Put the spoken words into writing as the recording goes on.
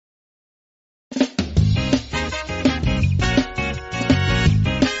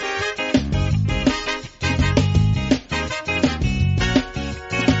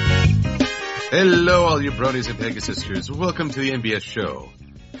Hello, all you bronies and Pegasisters. Welcome to the MBS show.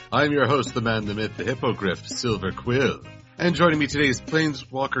 I'm your host, the man, the myth, the hippogriff, Silver Quill. And joining me today is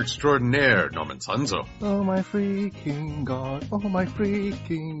Planeswalker extraordinaire, Norman Sanzo. Oh my freaking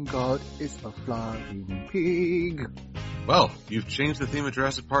god, it's a flying pig. Well, you've changed the theme of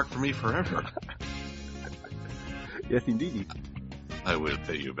Jurassic Park for me forever. Yes, indeed. I will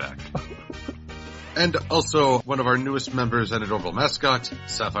pay you back. And also, one of our newest members and adorable mascot,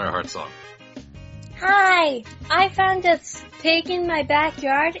 Sapphire Heart Song. Hi! I found a pig in my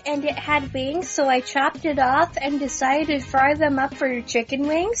backyard and it had wings, so I chopped it off and decided to fry them up for chicken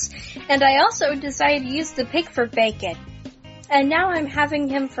wings. And I also decided to use the pig for bacon. And now I'm having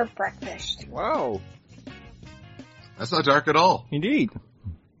him for breakfast. Wow. That's not dark at all. Indeed.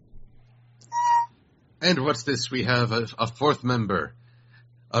 And what's this? We have a fourth member.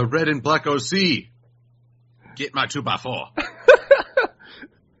 A red and black OC. Get my 2x4.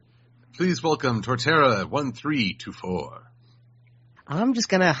 Please welcome Torterra 1324. I'm just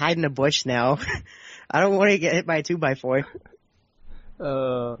gonna hide in a bush now. I don't want to get hit by a 2x4.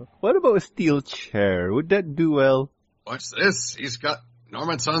 What about a steel chair? Would that do well? What's this?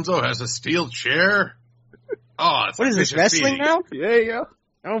 Norman Sanzo has a steel chair? Oh, it's what is this, wrestling now? Yeah.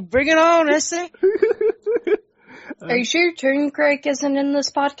 Oh, bring it on, Essay. Are you sure Turnkrake isn't in this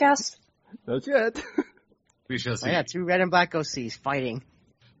podcast? Not yet. We shall see. Oh, yeah, two red and black OCs fighting.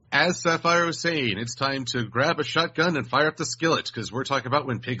 As Sapphire was saying, it's time to grab a shotgun and fire up the skillet, because we're talking about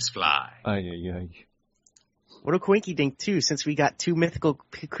when pigs fly. Ay. What a quinky dink, too, since we got two mythical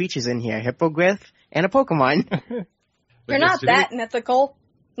creatures in here, Hippogriff and a Pokemon. You're not that mythical.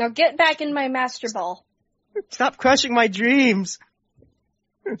 Now get back in my Master Ball. Stop crushing my dreams.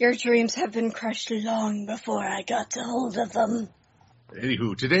 Your dreams have been crushed long before I got a hold of them.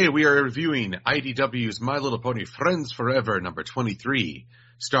 Anywho, today we are reviewing IDW's My Little Pony Friends Forever number 23,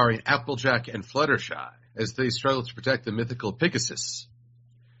 starring Applejack and Fluttershy, as they struggle to protect the mythical Pegasus.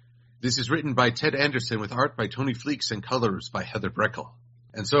 This is written by Ted Anderson with art by Tony Fleecs and colors by Heather Breckel.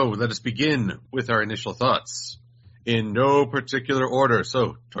 And so, let us begin with our initial thoughts. In no particular order,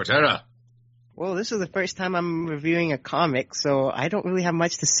 so, Torterra. Well, this is the first time I'm reviewing a comic, so I don't really have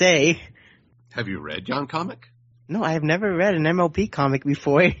much to say. Have you read yon comic? No, I have never read an MLP comic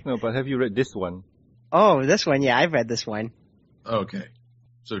before. No, but have you read this one? Oh, this one, yeah, I've read this one. Okay.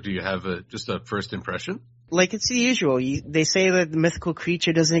 So do you have just a first impression? Like, it's the usual. They say that the mythical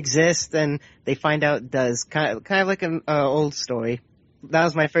creature doesn't exist, and they find out it does. Kind of like an old story. That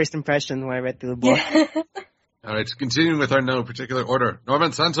was my first impression when I read through the book. All right, continuing with our no particular order.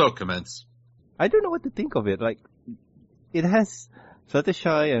 Norman Sanzo, commence. I don't know what to think of it. Like, it has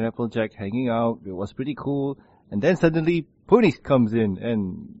Fluttershy and Applejack hanging out. It was pretty cool. And then suddenly, Ponies comes in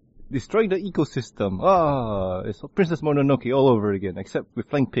and destroying the ecosystem. It's Princess Mononoke all over again, except with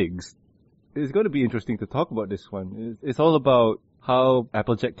flying pigs. It's going to be interesting to talk about this one. It's all about how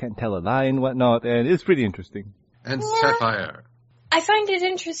Applejack can't tell a lie and whatnot, and it's pretty interesting. And Sapphire. I find it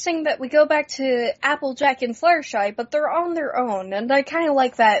interesting that we go back to Applejack and Fluttershy, but they're on their own, and I kind of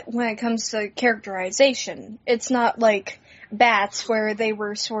like that when it comes to characterization. It's not like Bats, where they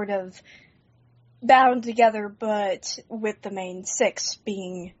were sort of bound together, but with the main six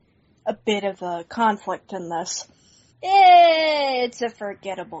being a bit of a conflict in this. It's a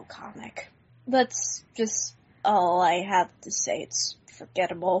forgettable comic. That's just all I have to say. It's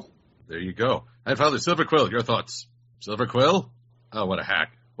forgettable. There you go. And Father Silver Quill, your thoughts. Silver Quill? Oh, what a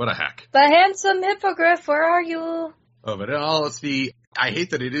hack. What a hack. The handsome hippogriff, where are you? Oh, but in all honesty, I hate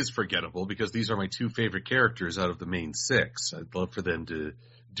that it is forgettable because these are my two favorite characters out of the main six. I'd love for them to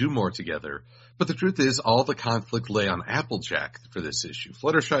do more together. But the truth is, all the conflict lay on Applejack for this issue.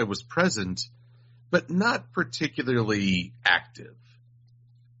 Fluttershy was present, but not particularly active.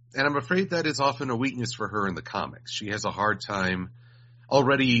 And I'm afraid that is often a weakness for her in the comics. She has a hard time.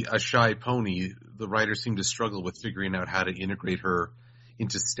 Already a shy pony, the writers seem to struggle with figuring out how to integrate her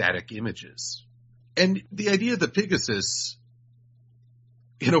into static images. And the idea of the Pegasus,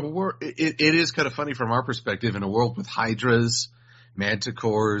 in a it is kind of funny from our perspective, in a world with hydras,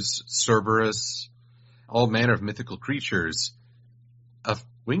 manticores, Cerberus, all manner of mythical creatures, a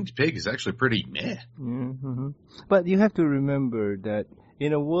winged pig is actually pretty meh. Mm-hmm. But you have to remember that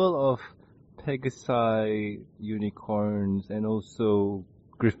in a world of Pegasi, unicorns, and also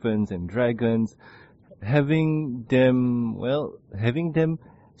griffins and dragons, having them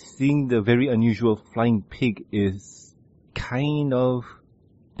seeing the very unusual flying pig is kind of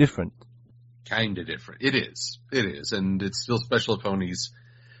different. Kinda different. It is. And it's still special ponies.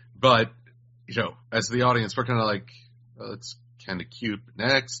 But, as the audience, we're kind of like, well, it's kind of cute.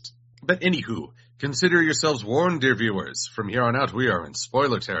 Next. But anywho, consider yourselves warned, dear viewers. From here on out, we are in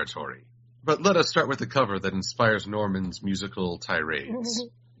spoiler territory. But let us start with the cover that inspires Norman's musical tirades.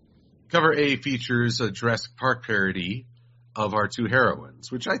 Cover A features a Jurassic Park parody of our two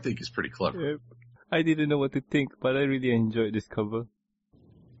heroines, which I think is pretty clever. Yep. I didn't know what to think, but I really enjoyed this cover.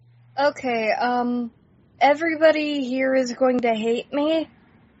 Okay, everybody here is going to hate me,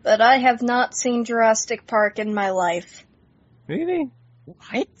 but I have not seen Jurassic Park in my life. Really?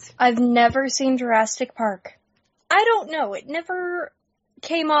 What? I've never seen Jurassic Park. I don't know, it never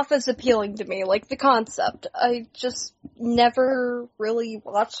came off as appealing to me, like the concept. I just never really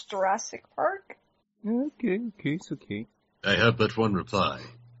watched Jurassic Park. Okay, it's okay. I have but one reply.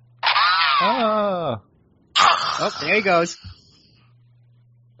 Ah! Oh, there he goes.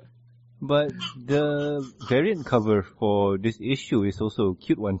 But the variant cover for this issue is also a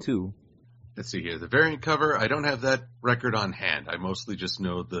cute one too. Let's see here. The variant cover, I don't have that record on hand. I mostly just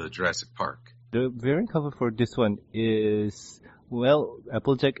know the Jurassic Park. The variant cover for this one is, well,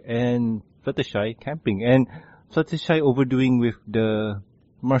 Applejack and Fluttershy camping, and Fluttershy overdoing with the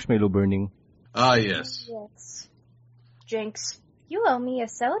marshmallow burning. Ah, yes. Yes. Jinx, you owe me a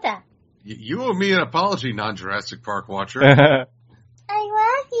soda. You owe me an apology, non-Jurassic Park watcher. I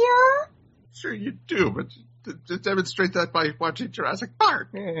love you. Sure you do, but to demonstrate that by watching Jurassic Park.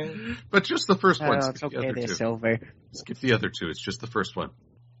 But just the first one. Oh, Skip it's the okay, other they're two. silver. Skip the other two. It's just the first one.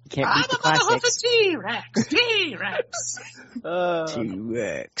 You can't beat the classics. T-Rex! T-Rex!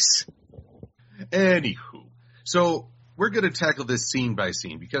 T-Rex. Anywho. So, we're going to tackle this scene by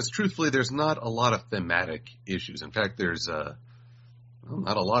scene, because truthfully, there's not a lot of thematic issues. In fact, there's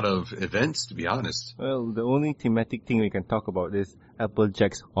not a lot of events, to be honest. Well, the only thematic thing we can talk about is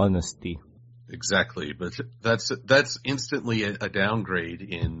Applejack's honesty. Exactly, but that's instantly a downgrade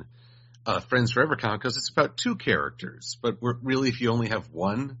in Friends Forever Con, because it's about two characters. But really, if you only have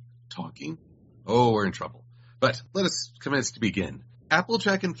one talking, we're in trouble. But let us commence to begin.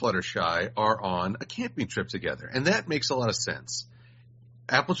 Applejack and Fluttershy are on a camping trip together, and that makes a lot of sense.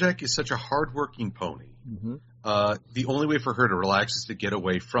 Applejack is such a hard-working pony. Mm-hmm. The only way for her to relax is to get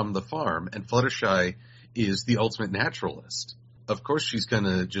away from the farm, and Fluttershy is the ultimate naturalist. Of course, she's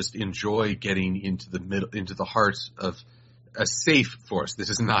gonna just enjoy getting into the heart of a safe forest. This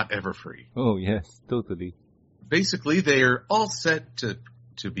is not Everfree. Oh yes, totally. Basically, they're all set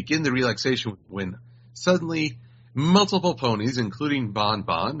to begin the relaxation when suddenly multiple ponies, including Bon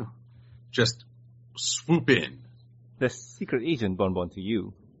Bon, just swoop in. The secret agent Bonbon to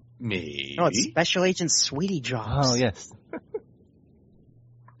you. Maybe. No, it's Special Agent Sweetie Drops. Oh yes.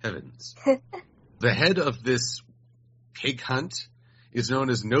 Heavens. The head of this pig hunt is known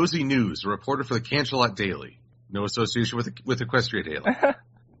as Nosy News, a reporter for the Cancelot Daily. No association with Equestria Daily.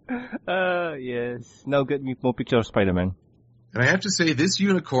 Yes. Now get me more picture of Spider-Man. And I have to say, this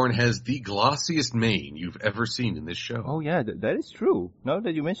unicorn has the glossiest mane you've ever seen in this show. Oh yeah, that is true. Now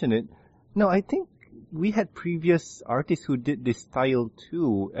that you mention it. No, I think we had previous artists who did this style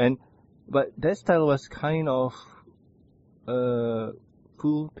too, but that style was kind of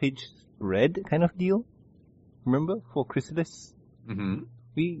full page red kind of deal. Remember for Chrysalis? Mm-hmm.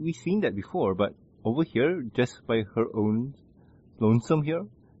 We seen that before, but over here, just by her own lonesome here,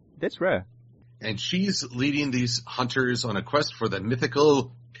 that's rare. And she's leading these hunters on a quest for the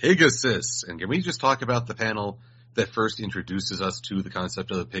mythical Pegasus. And can we just talk about the panel that first introduces us to the concept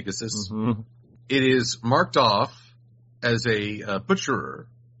of the Pegasus? Mm-hmm. It is marked off as a butcherer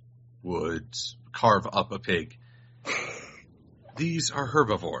would carve up a pig. These are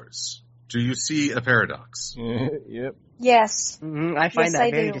herbivores. Do you see a paradox? Yep. Yes. Mm-hmm. I find Yes, that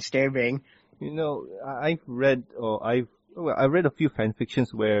I very do. disturbing. You know, I read a few fan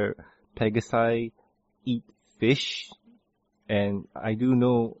fictions where Pegasi eat fish, and I do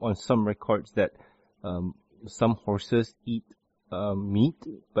know on some records that some horses eat meat,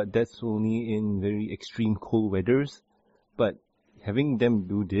 but that's only in very extreme cold weathers. But having them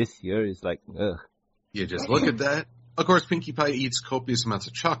do this here is like, ugh. You just look at that. Of course, Pinkie Pie eats copious amounts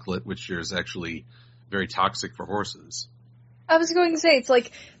of chocolate, which is actually very toxic for horses. I was going to say, it's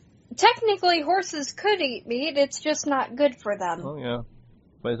like, technically horses could eat meat, it's just not good for them. Oh yeah.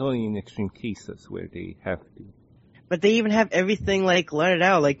 But it's only in extreme cases where they have to. But they even have everything, like, lettered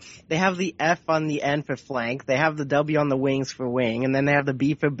out. Like, they have the F on the end for flank, they have the W on the wings for wing, and then they have the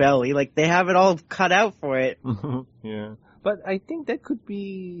B for belly. Like, they have it all cut out for it. Yeah. But I think that could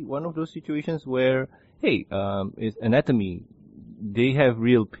be one of those situations where, hey, it's anatomy. They have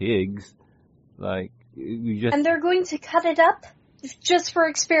real pigs. Like, you just... And they're going to cut it up just for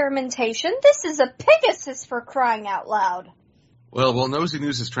experimentation? This is a Pegasus, for crying out loud. Well, Nosy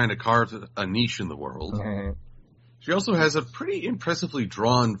News is trying to carve a niche in the world. She also has a pretty impressively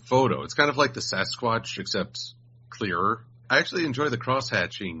drawn photo. It's kind of like the Sasquatch, except clearer. I actually enjoy the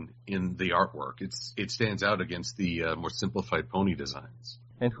cross-hatching in the artwork. It stands out against the more simplified pony designs.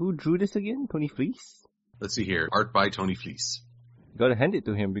 And who drew this again? Tony Fleecs? Let's see here. Art by Tony Fleecs. Gotta hand it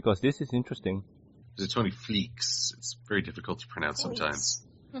to him because this is interesting. Is it Tony Fleecs? It's very difficult to pronounce sometimes.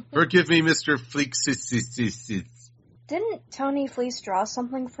 Forgive me, Mr. Fleecs. Didn't Tony Fleecs draw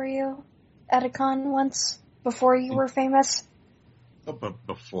something for you at a con once before you were famous? Oh, but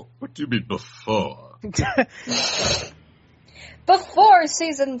before? What do you mean before? Before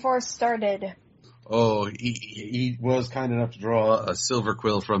season 4 started. Oh, he was kind enough to draw a silver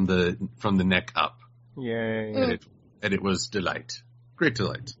quill from the neck up. Yay. And it was delight. Great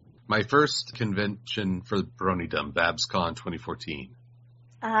delight. My first convention for Bronydom, BabsCon 2014.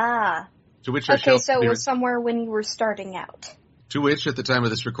 Ah. To which okay, so it was somewhere when you were starting out. To which, at the time of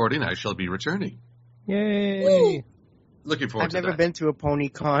this recording, I shall be returning. Yay. Woo. Looking forward to that. I've never been to a pony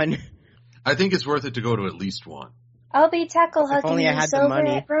con. I think it's worth it to go to at least one. I'll be tackle hugging only I you had the silver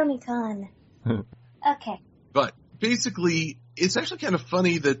money. at BronyCon. Okay. But basically, it's actually kind of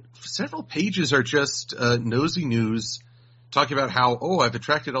funny that several pages are just nosy news talking about how, I've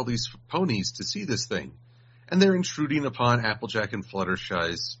attracted all these ponies to see this thing. And they're intruding upon Applejack and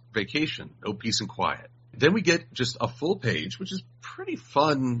Fluttershy's vacation. No peace and quiet. Then we get just a full page, which is pretty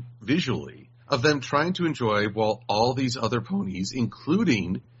fun visually, of them trying to enjoy while all these other ponies,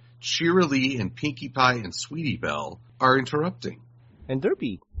 including Cheerilee and Pinkie Pie and Sweetie Belle, are interrupting. And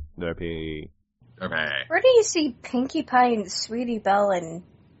Derpy. Okay. Where do you see Pinkie Pie and Sweetie Belle and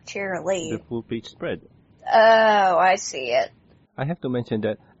Cheerilee? The full page spread. Oh, I see it. I have to mention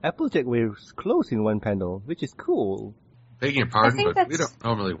that Applejack wears clothes in one panel, which is cool. Begging your pardon, but we don't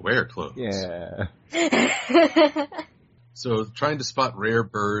normally wear clothes. Yeah. So, trying to spot rare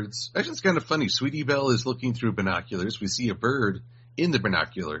birds. Actually, it's kind of funny. Sweetie Belle is looking through binoculars. We see a bird in the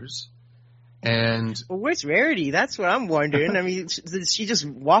binoculars. And Well, where's Rarity? That's what I'm wondering. I mean, did she just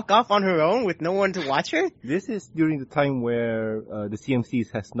walk off on her own with no one to watch her? This is during the time where the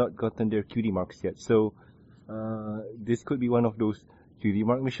CMCs has not gotten their cutie marks yet. So, this could be one of those cutie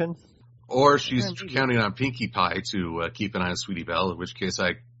mark missions. Or she's counting on Pinkie Pie to keep an eye on Sweetie Belle, in which case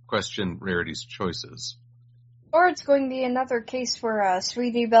I question Rarity's choices. Or it's going to be another case where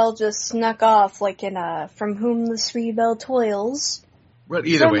Sweetie Belle just snuck off, like in From Whom the Sweetie Belle Toils. Well,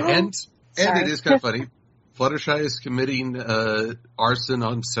 either way, and Sorry. it is kind of funny. Fluttershy is committing arson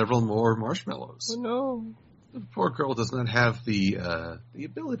on several more marshmallows. Oh no. The poor girl does not have the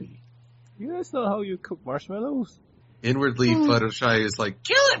ability. Yeah, that's not how you cook marshmallows. Inwardly, Fluttershy is like,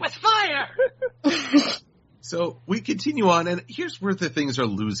 kill it with fire! So we continue on, and here's where the things are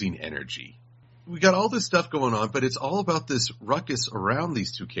losing energy. We got all this stuff going on, but it's all about this ruckus around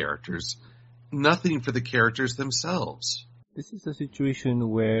these two characters. Nothing for the characters themselves. This is a situation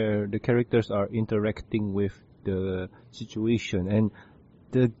where the characters are interacting with the situation, and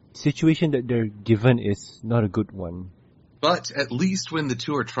the situation that they're given is not a good one. But at least when the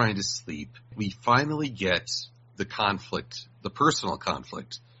two are trying to sleep, we finally get the conflict, the personal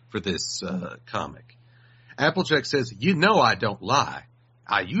conflict for this comic. Applejack says, you know I don't lie.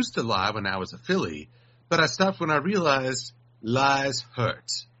 I used to lie when I was a filly, but I stopped when I realized lies hurt.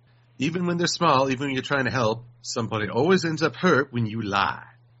 Even when they're small, even when you're trying to help, somebody always ends up hurt when you lie.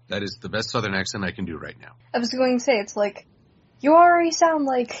 That is the best Southern accent I can do right now. I was going to say, it's like, you already sound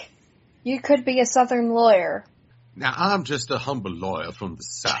like you could be a Southern lawyer. Now, I'm just a humble lawyer from the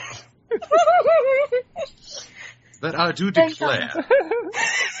South. But I do declare.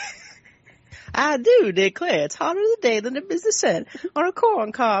 I do declare it's hotter today than the business said on a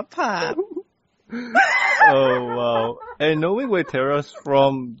corncob pie. Oh, wow. And knowing where Terra's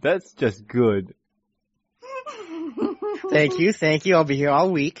from, that's just good. Thank you. I'll be here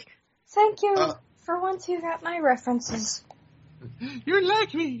all week. Thank you. For once you got my references. You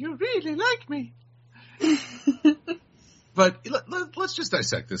like me. You really like me. But let's just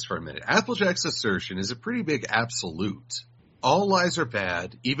dissect this for a minute. Applejack's assertion is a pretty big absolute. All lies are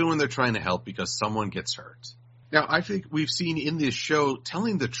bad, even when they're trying to help because someone gets hurt. Now, I think we've seen in this show,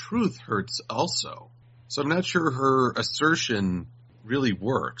 telling the truth hurts also. So I'm not sure her assertion really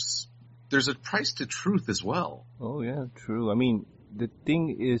works. There's a price to truth as well. Oh yeah, true. I mean, the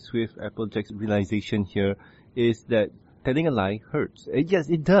thing is with Applejack's realization here is that telling a lie hurts. Yes,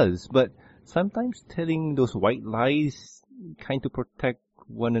 it does, but sometimes telling those white lies kind of protect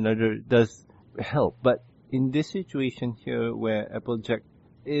one another does help. But in this situation here where Applejack's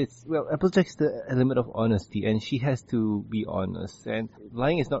the element of honesty, and she has to be honest, and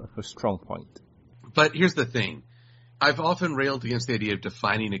lying is not her strong point. But here's the thing. I've often railed against the idea of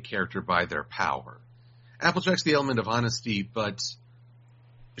defining a character by their power. Applejack's the element of honesty, but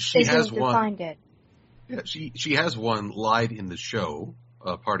she has one. Defined it. Yeah, she has lied in the show,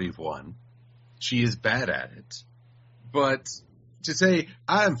 Party of One. She is bad at it. But to say,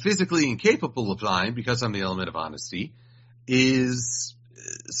 I'm physically incapable of lying because I'm the element of honesty, it's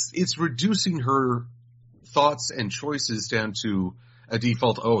reducing her thoughts and choices down to a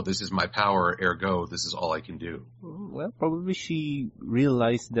default, oh, this is my power, ergo, this is all I can do. Well, probably she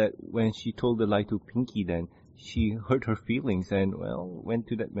realized that when she told the lie to Pinky then, she hurt her feelings and, well, went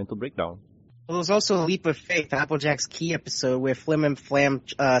to that mental breakdown. Well, there's also a leap of faith, Applejack's key episode where Flim and Flam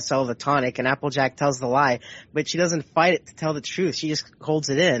sell the tonic and Applejack tells the lie, but she doesn't fight it to tell the truth. She just holds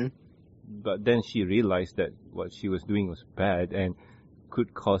it in. But then she realized that what she was doing was bad and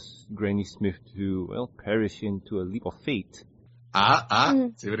could cause Granny Smith to, well, perish into a leap of fate.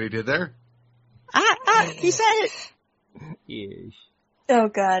 See what I did there? He said it! Yes. Oh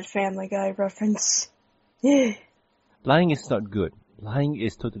god, Family Guy reference. Lying is not good. Lying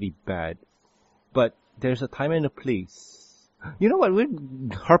is totally bad. But there's a time and a place. You know what? We're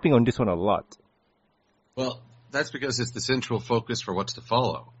harping on this one a lot. Well, that's because it's the central focus for what's to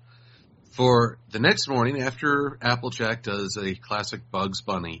follow. For the next morning, after Applejack does a classic Bugs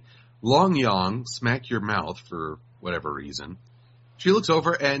Bunny, long yawn, smack your mouth for whatever reason, she looks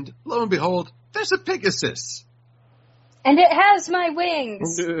over and, lo and behold, there's a Pegasus. And it has my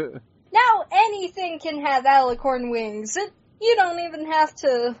wings. Now anything can have alicorn wings. You don't even have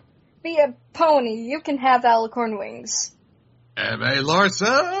to be a pony. You can have alicorn wings. M.A. Larson!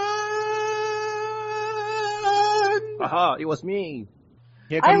 Aha, it was me.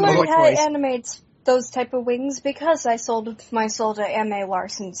 I learned how to animate those type of wings because I sold my soul to M.A.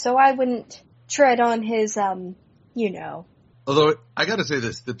 Larson, so I wouldn't tread on his, you know. Although, I gotta say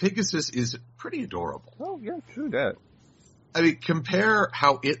this, the Pegasus is pretty adorable. Oh, yeah, true that. I mean, compare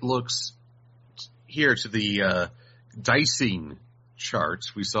how it looks here to the dicing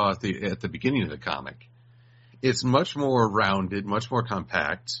charts we saw at the beginning of the comic. It's much more rounded, much more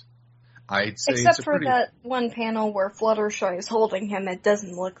compact. I'd say except for that one panel where Fluttershy is holding him, it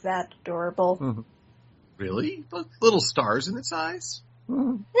doesn't look that adorable. Mm-hmm. Really? Little stars in its eyes?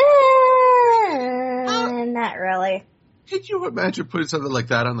 Mm-hmm. Not really. Could you imagine putting something like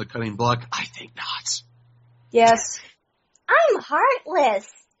that on the cutting block? I think not. Yes. I'm heartless.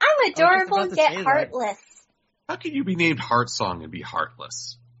 I'm adorable yet heartless. How can you be named Heart Song and be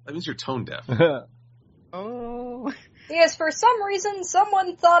heartless? That means you're tone deaf. Oh. Yes, for some reason,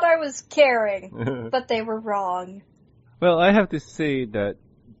 someone thought I was caring, but they were wrong. Well, I have to say that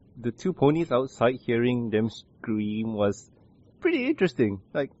the two ponies outside hearing them scream was pretty interesting.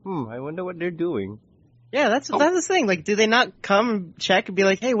 Like, I wonder what they're doing. Yeah, that's the thing. Like, do they not come and check and be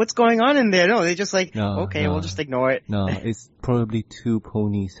like, hey, what's going on in there? No, they just like, okay, we'll just ignore it. No, it's probably two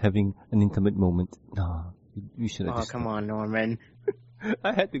ponies having an intimate moment. No, you should have come on, Norman.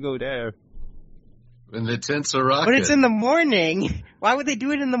 I had to go there. When the tents are rocking. But it's in the morning. Why would they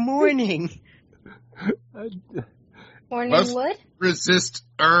do it in the morning? Morning Must wood? Resist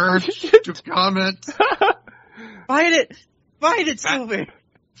urge to comment. Fight it, Silver.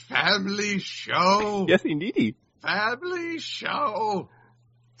 Family show. Yes, indeed. Family show.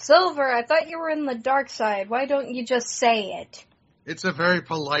 Silver, I thought you were in the dark side. Why don't you just say it? It's a very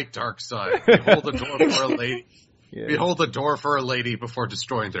polite dark side. Behold the door for a lady. Yeah. Behold the door for a lady before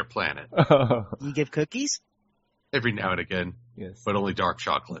destroying their planet. You give cookies? Every now and again. Yes. But only dark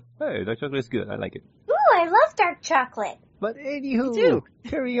chocolate. Hey, dark chocolate is good. I like it. Ooh, I love dark chocolate. But anywho, Me too.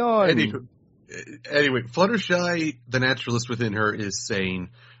 Carry on. Anyway, Fluttershy, the naturalist within her, is saying,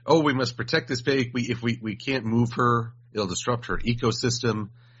 oh, we must protect this pig. If we can't move her, it'll disrupt her ecosystem.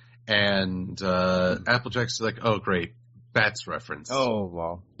 And Applejack's like, oh, great. Bats reference. Oh,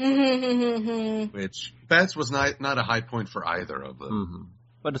 wow. Which, Bats was not a high point for either of them. Mm-hmm.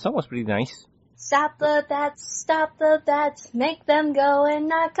 But the song was pretty nice. Stop the bats, make them go and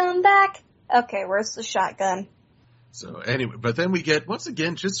not come back. Okay, where's the shotgun? So anyway, but then we get, once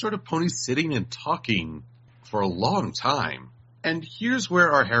again, just sort of ponies sitting and talking for a long time. And here's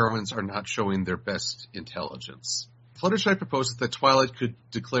where our heroines are not showing their best intelligence. Fluttershy proposes that Twilight could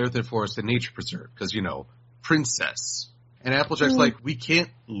declare their forest a nature preserve, because, princess. And Applejack's like, we can't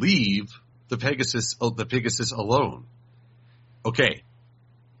leave the Pegasus alone. Okay,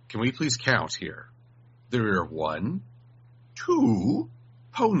 can we please count here? There are 1, 2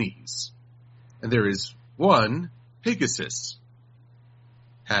 ponies. And there is 1 Pegasus.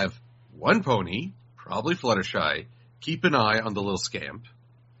 Have 1 pony, probably Fluttershy, keep an eye on the little scamp,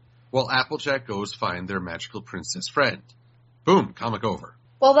 while Applejack goes find their magical princess friend. Boom, comic over.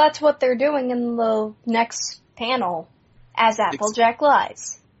 Well, that's what they're doing in the next panel, as Applejack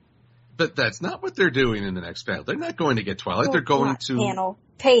lies. But that's not what they're doing in the next panel. They're not going to get Twilight. They're going to... Panel.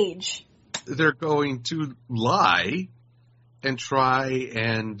 Page. they're going to lie and try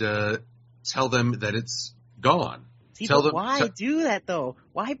and tell them that it's gone. See, but why do that though?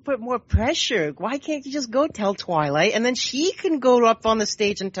 Why put more pressure? Why can't you just go tell Twilight and then she can go up on the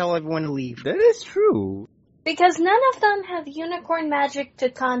stage and tell everyone to leave? That is true. Because none of them have unicorn magic to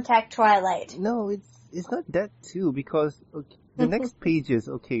contact Twilight. No, it's not that too, because the next pages,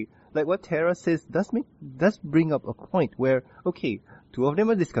 like what Tara says does bring up a point where, two of them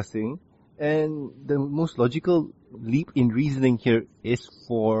are discussing, and the most logical leap in reasoning here is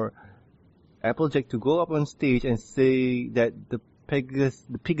for Applejack to go up on stage and say that the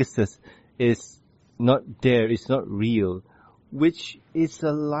Pegasus is not there, it's not real, which is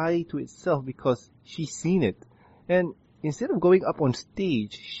a lie to itself because she's seen it. And instead of going up on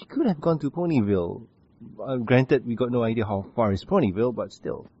stage, she could have gone to Ponyville. Granted, we got no idea how far is Ponyville, but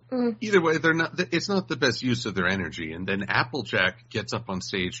still. Either way, it's not the best use of their energy. And then Applejack gets up on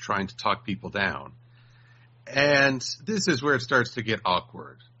stage trying to talk people down. And this is where it starts to get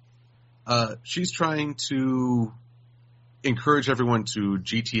awkward. She's trying to encourage everyone to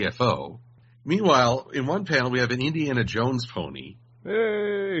GTFO. Meanwhile, in one panel, we have an Indiana Jones pony.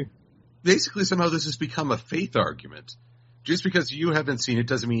 Hey! Basically, somehow this has become a faith argument. Just because you haven't seen it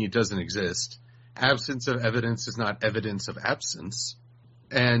doesn't mean it doesn't exist. Absence of evidence is not evidence of absence.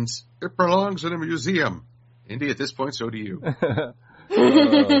 And it belongs in a museum. Indy, at this point, so do you.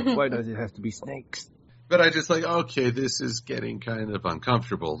 Why does it have to be snakes? But I just this is getting kind of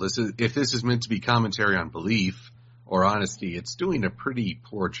uncomfortable. If this is meant to be commentary on belief or honesty, it's doing a pretty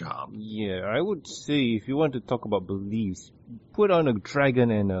poor job. Yeah, I would say if you want to talk about beliefs, put on a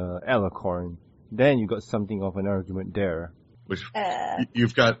dragon and a alicorn. Then you got something of an argument there. Which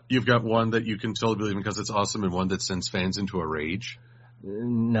you've got one that you can totally believe in because it's awesome, and one that sends fans into a rage.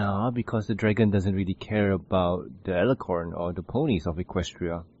 No, because the dragon doesn't really care about the alicorn or the ponies of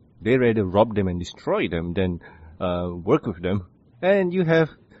Equestria. They rather rob them and destroy them than work with them. And you have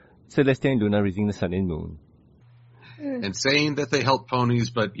Celestia and Luna raising the sun and moon. And saying that they help ponies,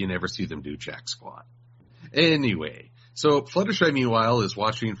 but you never see them do jack squat. Anyway, so Fluttershy, meanwhile, is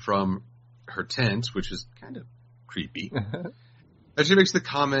watching from her tent, which is kind of creepy. And she makes the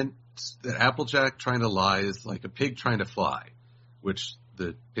comment that Applejack trying to lie is like a pig trying to fly, which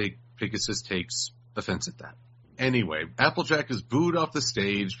the Pegasus takes offense at that. Anyway, Applejack is booed off the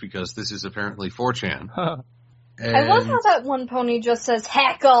stage because this is apparently 4chan. I love how that one pony just says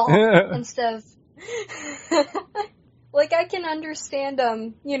heckle instead of... Like, I can understand,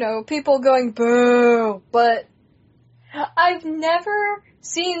 people going boo, but I've never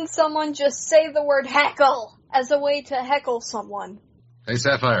seen someone just say the word heckle as a way to heckle someone. Hey,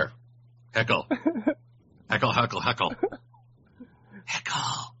 Sapphire. Heckle. Heckle, heckle, heckle.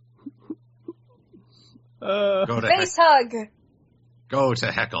 Heckle. Go to Face hug. Go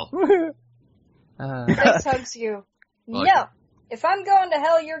to heckle. Face hugs you. Well, no. If I'm going to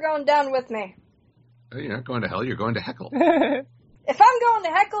hell, you're going down with me. You're not going to hell, you're going to heckle. If I'm going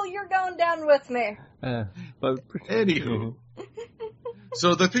to heckle, you're going down with me. Anywho.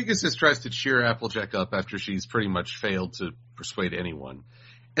 So the Pegasus tries to cheer Applejack up after she's pretty much failed to persuade anyone.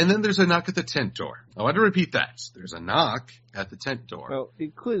 And then there's a knock at the tent door. I want to repeat that. There's a knock at the tent door. Well,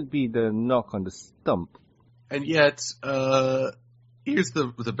 it could be the knock on the stump. And yet, here's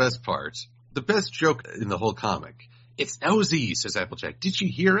the best part. The best joke in the whole comic. It's Nosy, says Applejack. Did she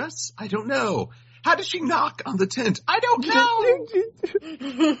hear us? I don't know. How did she knock on the tent? I don't know.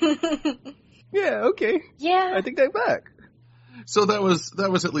 Yeah, okay. Yeah. I take that back. So that was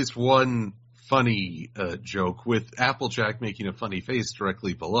at least one funny joke with Applejack making a funny face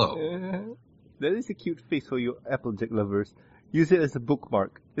directly below. That is a cute face for you Applejack lovers. Use it as a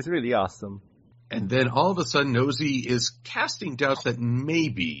bookmark. It's really awesome. And then all of a sudden Nosy is casting doubts that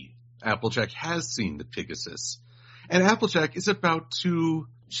maybe Applejack has seen the Pegasus. And Applejack is about to...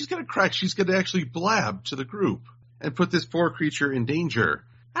 She's going to actually blab to the group and put this poor creature in danger.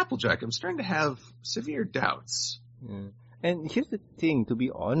 Applejack, I'm starting to have severe doubts. Yeah. And here's the thing, to be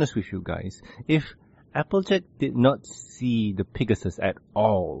honest with you guys. If Applejack did not see the Pegasus at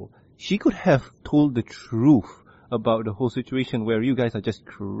all, she could have told the truth about the whole situation where you guys are just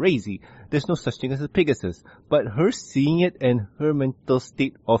crazy. There's no such thing as a Pegasus. But her seeing it and her mental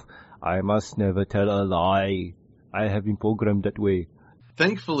state of, I must never tell a lie. I have been programmed that way.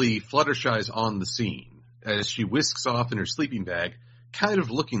 Thankfully, Fluttershy's on the scene as she whisks off in her sleeping bag, kind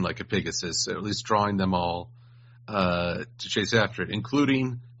of looking like a Pegasus, at least drawing them all to chase after it,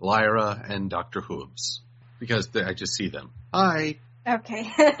 including Lyra and Dr. Hooves, because I just see them. Hi.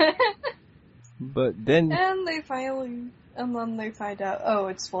 Okay. But then... And then they find out, oh,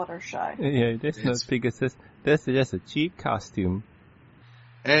 it's Fluttershy. Yeah, that's not Pegasus. That's just a cheap costume.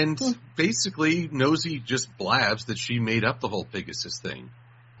 And basically, Nosy just blabs that she made up the whole Pegasus thing.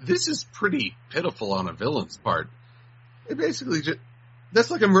 This is pretty pitiful on a villain's part. It basically just...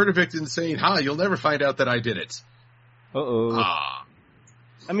 That's like a murder victim saying, you'll never find out that I did it. Uh-oh.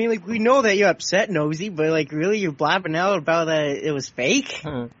 I mean, like, we know that you're upset, Nosy, but, like, really, you're blabbing out about that it was fake?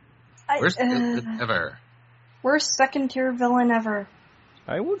 Worst villain ever. Worst second-tier villain ever.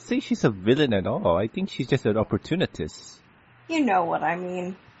 I won't say she's a villain at all. I think she's just an opportunist. You know what I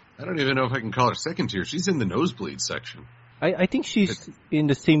mean. I don't even know if I can call her second tier. She's in the nosebleed section. I think she's in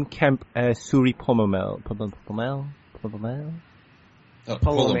the same camp as Suri Pomamel. Pomamel?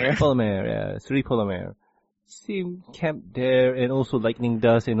 Polymer, yeah. Suri Polymer. Same camp there, and also Lightning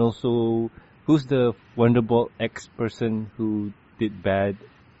Dust, and also, who's the Wonderbolt X person who did bad?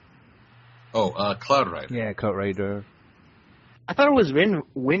 Cloud Rider. Yeah, Cloud Rider. I thought it was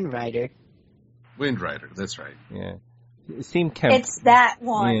Wind Rider. Wind Rider, that's right. Yeah. Same camp. It's that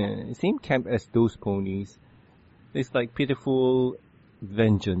one. Yeah, same camp as those ponies. It's like pitiful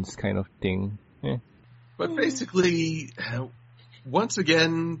vengeance kind of thing. Yeah. But basically, once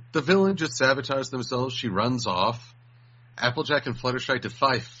again, the villain just sabotages themselves. She runs off. Applejack and Fluttershy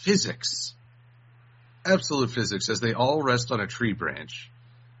defy physics. Absolute physics, as they all rest on a tree branch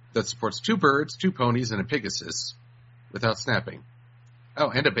that supports 2 birds, 2 ponies, and a Pegasus without snapping. Oh,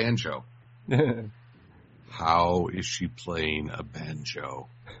 and a banjo. How is she playing a banjo?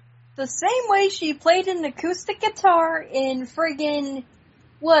 The same way she played an acoustic guitar in friggin',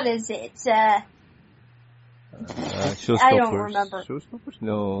 what is it? Showstoppers. I don't remember. Showstoppers?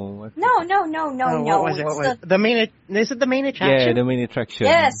 No. No. What was it? Is it the main attraction? Yeah, the main attraction.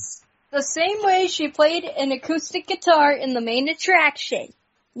 Yes. The same way she played an acoustic guitar in the main attraction.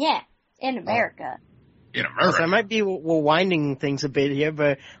 Yeah, in America. In America. So I might be winding things a bit here,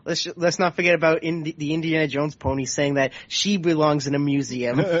 but let's not forget about the Indiana Jones pony saying that she belongs in a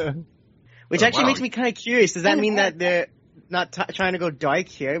museum. Which actually makes me kind of curious. Does that mean that they're not trying to go dark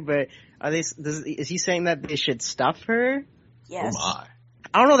here, but is he saying that they should stuff her? Yes. Oh my.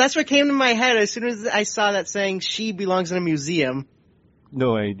 I don't know, that's what came to my head as soon as I saw that saying she belongs in a museum.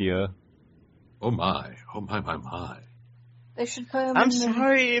 No idea. Oh my. Oh my. They should put him I'm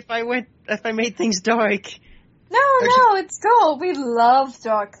sorry if I made things dark. No, it's cool. We love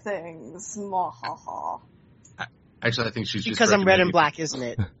dark things. Mwahaha. Actually, I think she's just because I'm red and black, isn't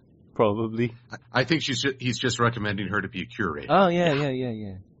it? Probably. I think he's just recommending her to be a curator. Oh,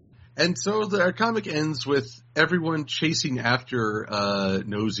 yeah. And so our comic ends with everyone chasing after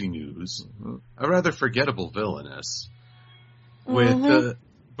Nosy News, a rather forgettable villainess,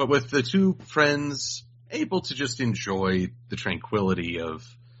 but with the 2 friends able to just enjoy the tranquility of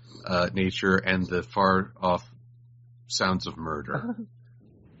nature and the far-off sounds of murder.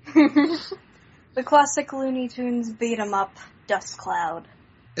 The classic Looney Tunes beat-em-up Dust Cloud.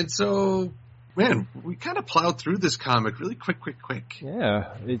 And so, man, we kind of plowed through this comic really quick.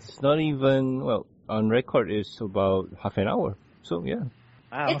 Yeah, it's not even, on record it's about half an hour. So, yeah.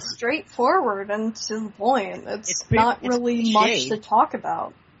 Wow. It's straightforward and to the point. It's not really much to talk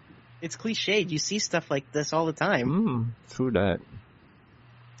about. It's cliched. You see stuff like this all the time. True that.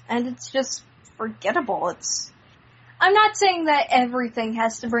 And it's just forgettable. I'm not saying that everything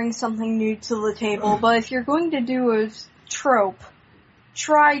has to bring something new to the table, but if you're going to do a trope,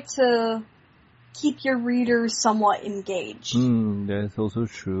 try to keep your readers somewhat engaged. That's also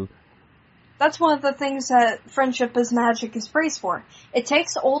true. That's one of the things that Friendship is Magic is praised for. It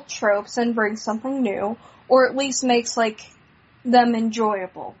takes old tropes and brings something new, or at least makes, them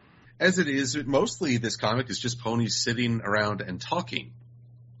enjoyable. As it is, mostly this comic is just ponies sitting around and talking.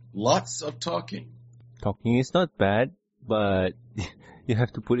 Lots of talking. Talking is not bad, but you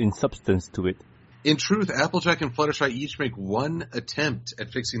have to put in substance to it. In truth, Applejack and Fluttershy each make one attempt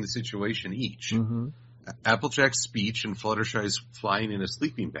at fixing the situation each. Applejack's speech and Fluttershy's flying in a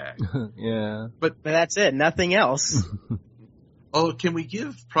sleeping bag. Yeah. But that's it, nothing else. Oh, can we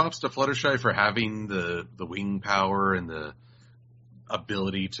give props to Fluttershy for having the wing power and the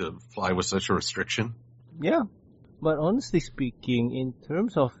ability to fly with such a restriction? Yeah. But honestly speaking, in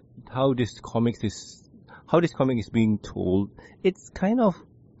terms of how this comic is being told, it's kind of,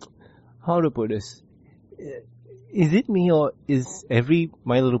 how to put this? Is it me, or is every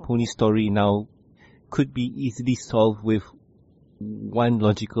My Little Pony story now could be easily solved with one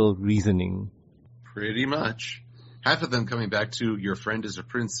logical reasoning? Pretty much. Half of them coming back to your friend is a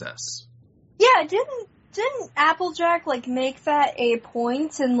princess. Yeah, didn't Applejack make that a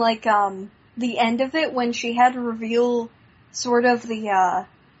point in the end of it when she had to reveal sort of the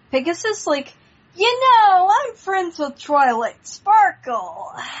Pegasus? I'm friends with Twilight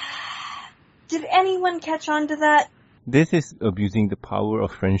Sparkle. Did anyone catch on to that? This is abusing the power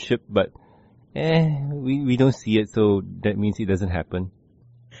of friendship, but we don't see it, so that means it doesn't happen.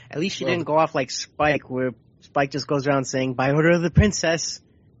 At least she didn't go off like Spike, where Spike just goes around saying, "By order of the princess."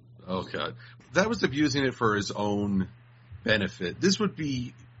 Oh, God. That was abusing it for his own benefit. This would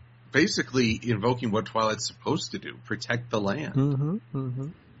be basically invoking what Twilight's supposed to do, protect the land. Mm-hmm, mm-hmm.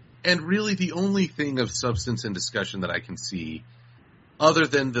 And really the only thing of substance and discussion that I can see, other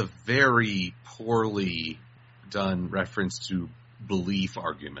than the very poorly done reference to belief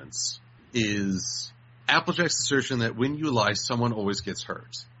arguments, is Applejack's assertion that when you lie, someone always gets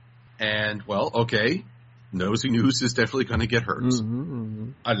hurt. And, well, okay, Nosy News is definitely going to get hurt. Mm-hmm,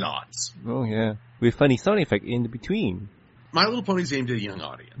 mm-hmm. A lot. Oh, yeah. With funny sound effect in between. My Little Pony's aimed at a young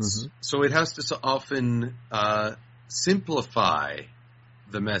audience. Mm-hmm. So it has to so often simplify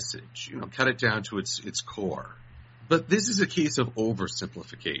the message, cut it down to its core. But this is a case of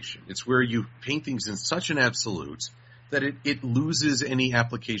oversimplification. It's where you paint things in such an absolute that it loses any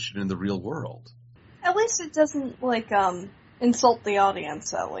application in the real world. At least it doesn't, insult the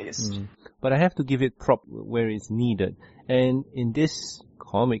audience, at least. Mm. But I have to give it prop where it's needed. And in this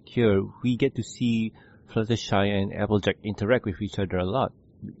comic here, we get to see Fluttershy and Applejack interact with each other a lot,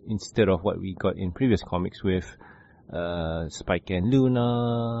 instead of what we got in previous comics with Spike and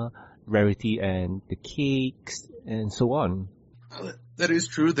Luna, Rarity and the Cakes, and so on. That is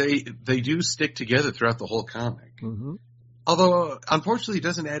true. They do stick together throughout the whole comic. Mm-hmm. Although, unfortunately, it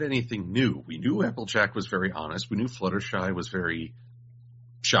doesn't add anything new. We knew Applejack was very honest. We knew Fluttershy was very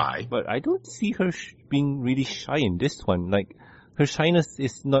shy. But I don't see her being really shy in this one. Like, her shyness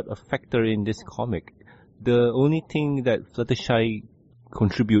is not a factor in this comic. The only thing that Fluttershy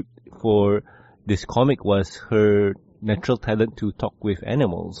contribute for this comic was her natural talent to talk with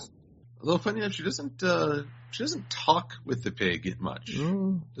animals. Although, funny enough, she doesn't talk with the pig much.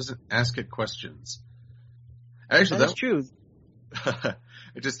 Doesn't ask it questions. Actually, that's true. I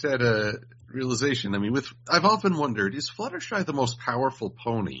just had a realization. I mean, I've often wondered, is Fluttershy the most powerful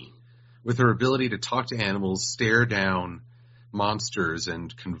pony with her ability to talk to animals, stare down monsters,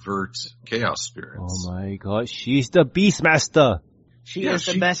 and convert chaos spirits? Oh my god, she's the Beastmaster! She is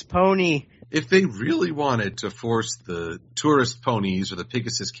the best pony. If they really wanted to force the tourist ponies or the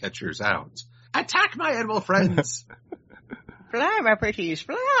Pegasus catchers out, attack my animal friends! Fly, my pretties,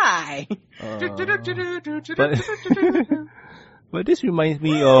 fly! But this reminds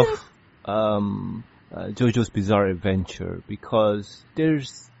me of JoJo's Bizarre Adventure, because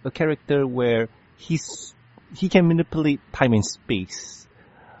there's a character where he can manipulate time and space,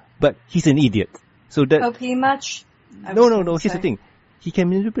 but he's an idiot. So that OP much? No. Here's the thing: he can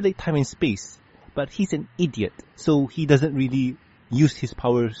manipulate time and space, but he's an idiot. So he doesn't really use his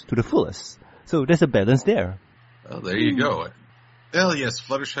powers to the fullest. So there's a balance there. Well, there you go. Well, yes,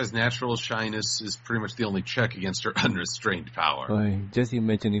 Fluttershy's natural shyness is pretty much the only check against her unrestrained power. Just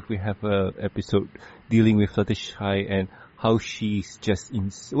imagine if we have an episode dealing with Fluttershy and how she's just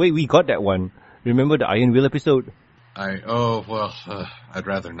Wait, we got that one. Remember the Iron Will episode? I'd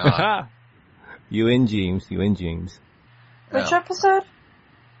rather not. You and James. Which episode?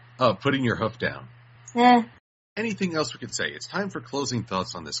 Oh, putting your hoof down. Anything else we could say? It's time for closing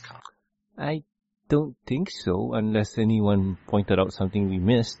thoughts on this comic. I don't think so, unless anyone pointed out something we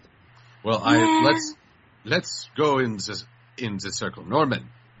missed. Well, let's go in the circle. Norman,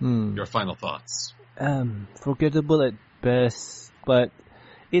 your final thoughts. Forgettable at best, but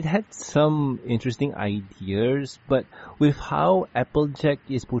it had some interesting ideas. But with how Applejack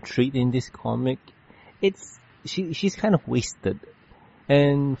is portrayed in this comic, she's kind of wasted.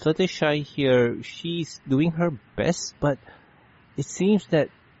 And Fluttershy here, she's doing her best, but it seems that,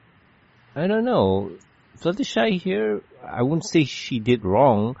 I don't know, Fluttershy here, I wouldn't say she did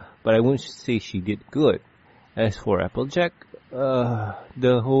wrong, but I wouldn't say she did good. As for Applejack,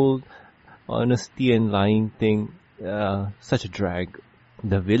 the whole honesty and lying thing, such a drag.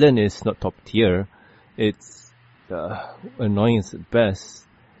 The villain is not top tier. It's annoyance at best.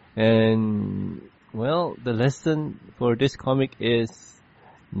 And, well, the lesson for this comic is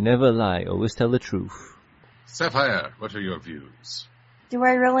never lie, always tell the truth. Sapphire, what are your views? Do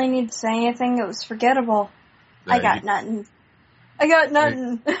I really need to say anything? It was forgettable. I got nothing.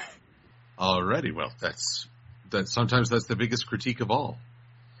 Alrighty, well, sometimes that's the biggest critique of all.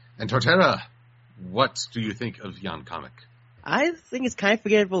 And Torterra, what do you think of Yon comic? I think it's kind of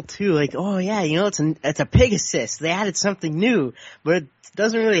forgettable too. Like, oh yeah, it's a Pegasus. They added something new, but it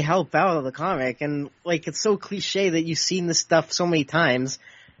doesn't really help out the comic. And like, it's so cliche that you've seen this stuff so many times.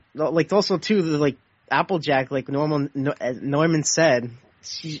 Like, also too, like Applejack, like Norman said,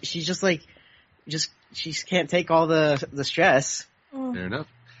 she's just like, she can't take all the stress. Fair enough.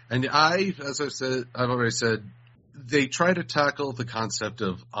 And I've already said, they try to tackle the concept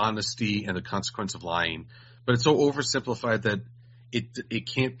of honesty and the consequence of lying, but it's so oversimplified that it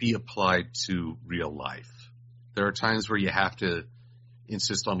can't be applied to real life. There are times where you have to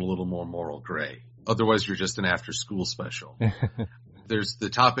insist on a little more moral gray. Otherwise, you're just an after-school special. There's the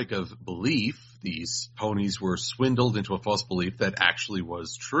topic of belief. These ponies were swindled into a false belief that actually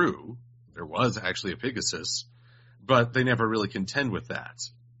was true. There was actually a Pegasus, but they never really contend with that.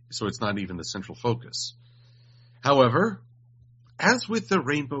 So it's not even the central focus. However, as with the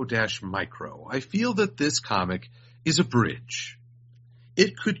Rainbow Dash Micro, I feel that this comic is a bridge.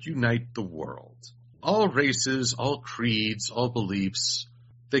 It could unite the world. All races, all creeds, all beliefs,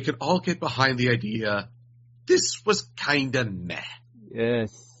 they could all get behind the idea, this was kinda meh.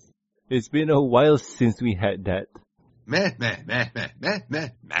 Yes. It's been a while since we had that. Meh, meh, meh, meh, meh, meh,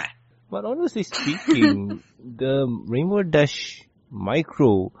 meh. But honestly speaking, the Rainbow Dash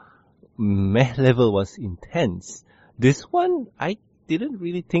Micro meh level was intense. This one, I didn't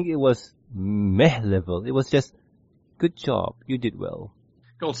really think it was meh level. It was just, good job, you did well.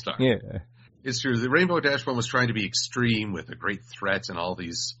 Gold star. Yeah. It's true. The Rainbow Dash one was trying to be extreme with a great threat and all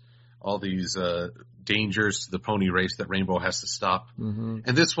these dangers to the pony race that Rainbow has to stop. Mm-hmm.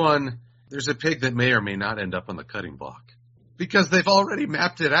 And this one, there's a pig that may or may not end up on the cutting block. Because they've already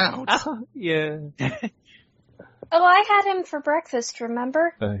mapped it out. Yeah. Oh, I had him for breakfast,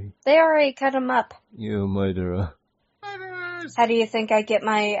 remember? They already cut him up. You murderer. How do you think I get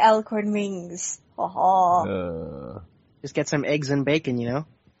my alicorn wings? Just get some eggs and bacon, you know?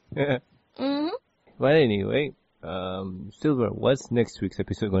 Mm-hmm. But anyway, Silver, what's next week's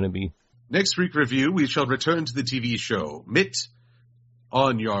episode going to be? Next week review, we shall return to the TV show, Mitt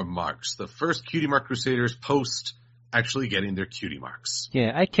on Your Marks. The first Cutie Mark Crusaders post actually getting their cutie marks.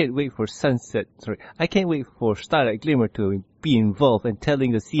 Yeah, I can't wait for I can't wait for Starlight Glimmer to be involved and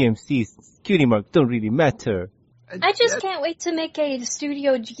telling the CMC's cutie mark don't really matter. I just can't wait to make a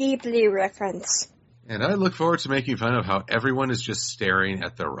Studio Ghibli reference. And I look forward to making fun of how everyone is just staring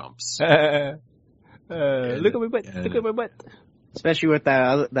at their rumps. Look at my butt, look at my butt. Especially with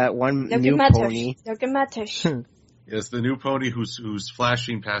that one new pony. Look at Matush. Yes, the new pony who's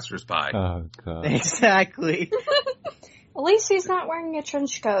flashing passersby. Oh, God. Exactly. At least he's not wearing a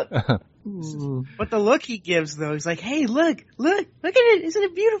trench coat. But the look he gives, though, he's like, hey, look at it. Isn't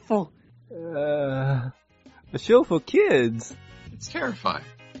it beautiful? A show for kids. It's terrifying.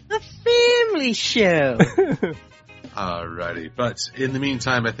 A family show. Alrighty, but in the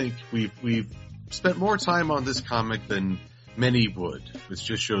meantime, I think we've spent more time on this comic than many would, which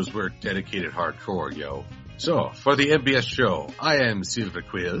just shows we're dedicated hardcore, yo. So, for the MBS show, I am Silver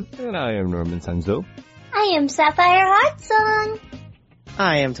Quill. And I am Norman Sanzo. I am Sapphire Heart Song.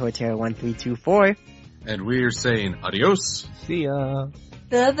 I am Torterra 1324. And we're saying adios. See ya.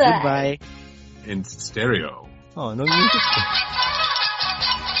 Bye-bye. Goodbye. In stereo. Oh, no music.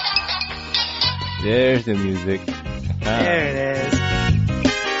 There's the music. There it is.